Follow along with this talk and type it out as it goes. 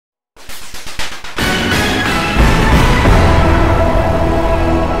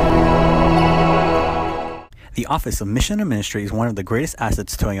Office of Mission and Ministry is one of the greatest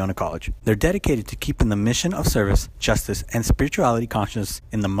assets to Iona College. They're dedicated to keeping the mission of service, justice, and spirituality conscious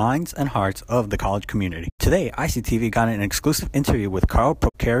in the minds and hearts of the college community. Today, ICTV got an exclusive interview with Carl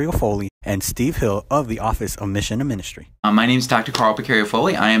Foley and Steve Hill of the Office of Mission and Ministry. My name is Dr. Carl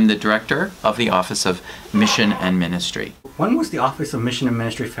Foley. I am the director of the Office of Mission and Ministry. When was the Office of Mission and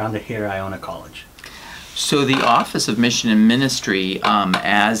Ministry founded here at Iona College? So the Office of Mission and Ministry,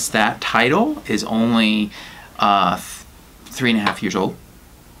 as that title, is only 3.5 years old.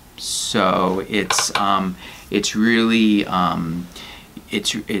 So it's really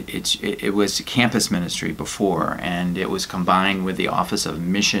it was campus ministry before, and it was combined with the Office of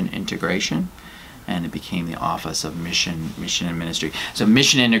Mission Integration, and it became the Office of Mission and Ministry. So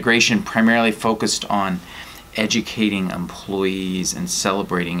mission integration primarily focused on educating employees and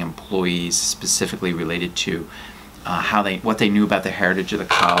celebrating employees, specifically related to what they knew about the heritage of the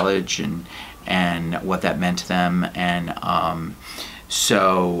college and what that meant to them. And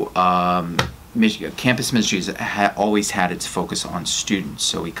campus ministries always had its focus on students,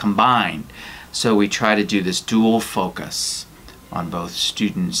 so we combined. So we try to do this dual focus on both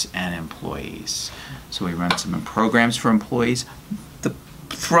students and employees. So we run some programs for employees. The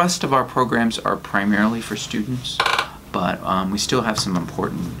thrust of our programs are primarily for students, but we still have some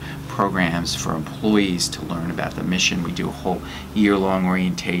important programs for employees to learn about the mission. We do a whole year-long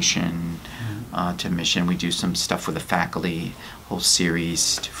orientation to mission. We do some stuff with the faculty, whole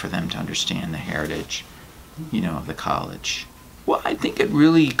series for them to understand the heritage, of the college. Well, I think it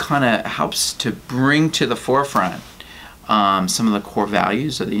really kind of helps to bring to the forefront some of the core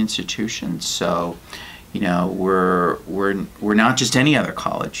values of the institution. So, we're not just any other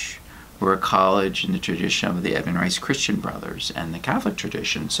college. We're a college in the tradition of the Edmund Rice Christian Brothers and the Catholic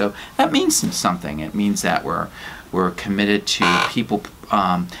tradition. So that means something. It means that we're committed to people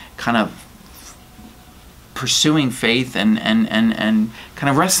kind of pursuing faith and kind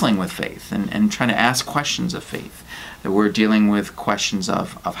of wrestling with faith and trying to ask questions of faith. That we're dealing with questions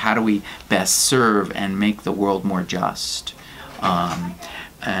of how do we best serve and make the world more just.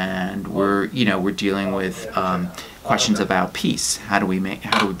 And we're dealing with questions about peace. How do we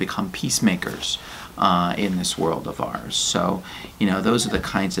become peacemakers in this world of ours? So, those are the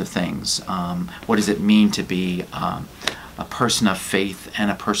kinds of things. What does it mean to be a person of faith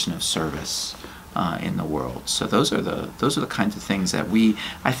and a person of service in the world? So those are the kinds of things that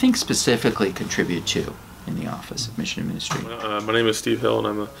I think, specifically contribute to in the Office of Mission and Ministry. My name is Steve Hill, and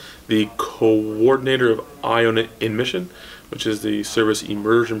I'm the coordinator of Iona in Mission, which is the service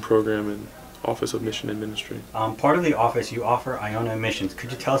immersion program in Office of Mission and Ministry. Part of the office, you offer Iona Missions.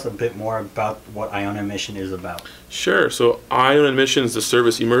 Could you tell us a bit more about what Iona Mission is about? Sure. So Iona Mission is the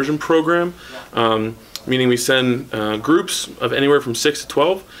service immersion program, meaning we send groups of anywhere from 6 to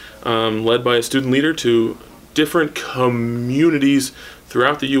 12, led by a student leader, to different communities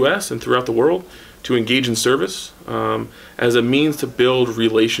throughout the U.S. and throughout the world to engage in service as a means to build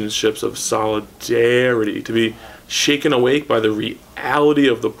relationships of solidarity, to be shaken awake by the reality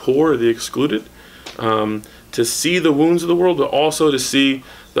of the poor, the excluded, to see the wounds of the world, but also to see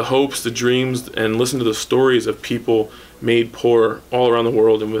the hopes, the dreams, and listen to the stories of people made poor all around the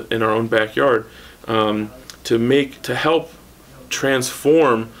world and in our own backyard, to help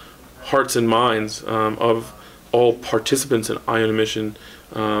transform hearts and minds of all participants in Iona Mission,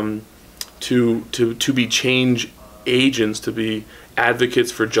 to be change agents, to be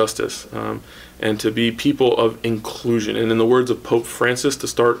advocates for justice, and to be people of inclusion. And in the words of Pope Francis, to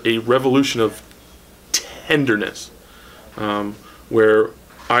start a revolution of tenderness, where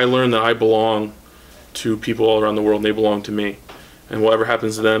I learn that I belong to people all around the world and they belong to me. And whatever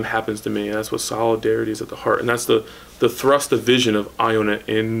happens to them happens to me. And that's what solidarity is at the heart. And that's the thrust, the vision of Iona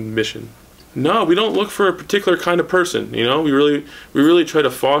in Mission. No, we don't look for a particular kind of person. We really try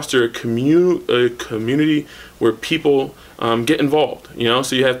to foster a community where people get involved.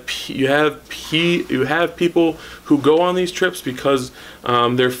 So you have people who go on these trips because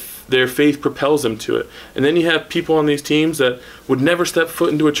their faith propels them to it, and then you have people on these teams that would never step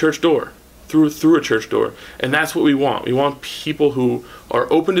foot into a church door. Through a church door. And that's what we want. We want people who are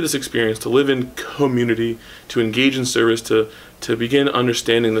open to this experience, to live in community, to engage in service, to begin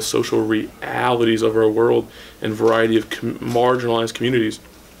understanding the social realities of our world and variety of marginalized communities.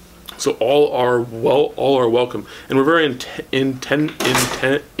 So all are welcome, and we're very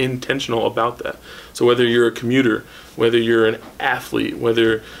intentional about that. So whether you're a commuter, whether you're an athlete,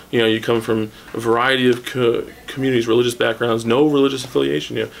 whether you come from a variety of communities, religious backgrounds, no religious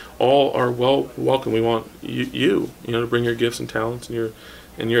affiliation, all are welcome. We want you to bring your gifts and talents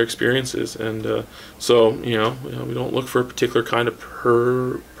and your experiences, and so we don't look for a particular kind of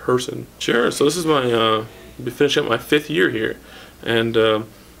person. Sure. So this is my finishing up my 5th year here, and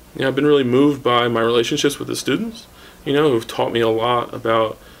I've been really moved by my relationships with the students, who've taught me a lot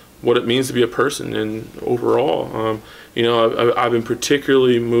about what it means to be a person and overall. I've been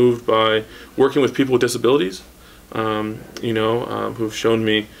particularly moved by working with people with disabilities, who've shown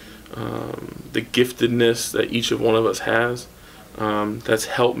me the giftedness that each of one of us has. That's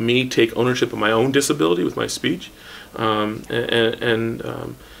helped me take ownership of my own disability with my speech, and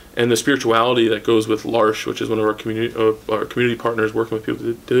the spirituality that goes with L'Arche, which is one of our community partners working with people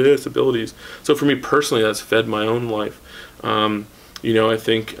with disabilities. So for me personally, that's fed my own life. I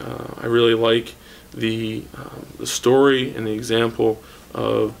think I really like the story and the example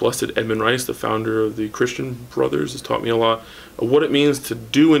of Blessed Edmund Rice, the founder of the Christian Brothers, has taught me a lot of what it means to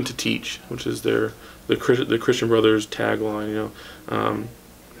do and to teach, which is the Christian Brothers tagline.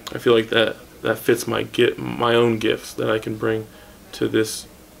 I feel like that fits my own gifts that I can bring to this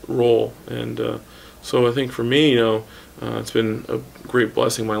role, and so I think for me, it's been a great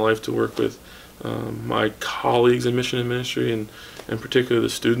blessing in my life to work with my colleagues in mission and ministry, and particularly the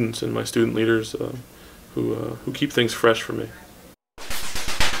students and my student leaders who keep things fresh for me.